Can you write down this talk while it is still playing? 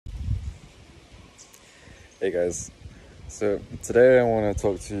Hey guys, so today I want to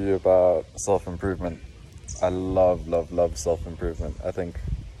talk to you about self-improvement. I love self-improvement. I think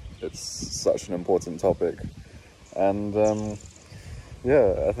it's such an important topic. And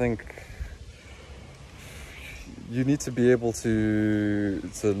yeah, I think you need to be able to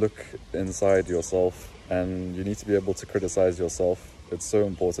look inside yourself, and you need to be able to criticize yourself. It's so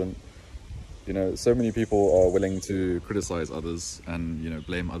important. You know, so many people are willing to criticize others and,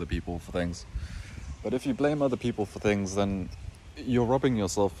 blame other people for things. But if you blame other people for things, then you're robbing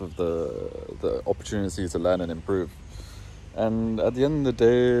yourself of the opportunity to learn and improve. And at the end of the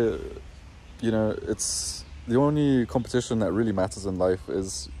day, it's the only competition that really matters in life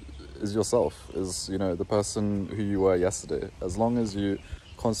is yourself, is, the person who you were yesterday. As long as you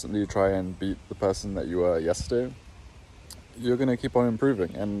constantly try and beat the person that you were yesterday, you're going to keep on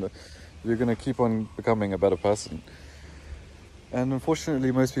improving, and you're going to keep on becoming a better person. And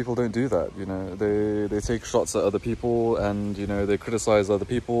unfortunately, most people don't do that. They take shots at other people, and they criticize other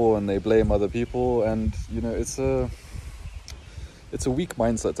people, and they blame other people, and it's a weak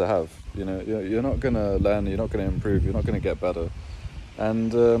mindset to have. You're not gonna learn, you're not gonna improve, you're not gonna get better.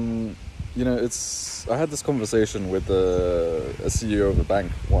 And I had this conversation with a CEO of a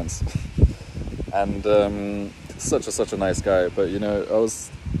bank once, and such a nice guy. But I was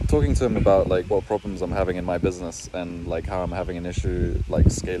talking to him about like what problems I'm having in my business, and like how I'm having an issue like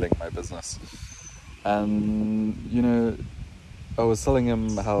scaling my business. And I was telling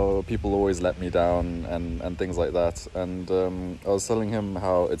him how people always let me down and things like that. And I was telling him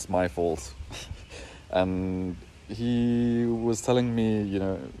how it's my fault. And he was telling me,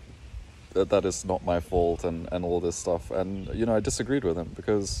 that is not my fault, and all this stuff. And I disagreed with him,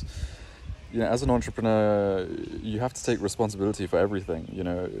 because as an entrepreneur, you have to take responsibility for everything.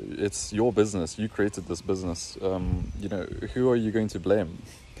 It's your business. You created this business. Who are you going to blame?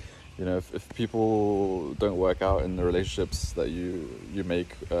 If people don't work out in the relationships that you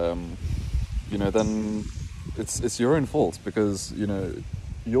make, then it's your own fault, because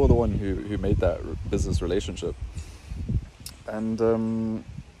you're the one who made that business relationship. And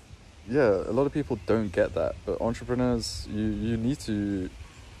yeah, a lot of people don't get that. But entrepreneurs, you need to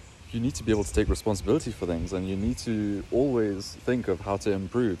be able to take responsibility for things, and you need to always think of how to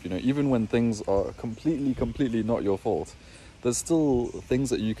improve. Even when things are completely not your fault, there's still things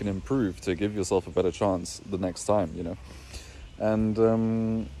that you can improve to give yourself a better chance the next time.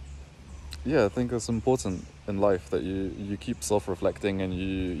 And yeah, I think it's important in life that you keep self-reflecting, and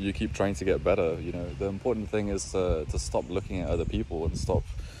you keep trying to get better. The important thing is to stop looking at other people, and stop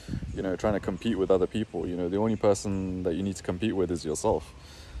trying to compete with other people. The only person that you need to compete with is yourself.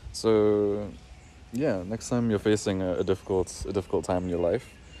 So yeah, next time you're facing a difficult time in your life,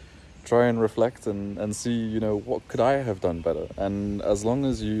 try and reflect and see, what could I have done better? And as long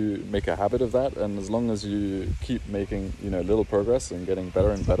as you make a habit of that, and as long as you keep making, little progress and getting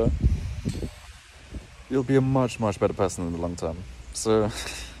better and better, you'll be a much better person in the long term. So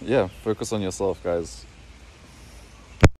yeah, focus on yourself, guys.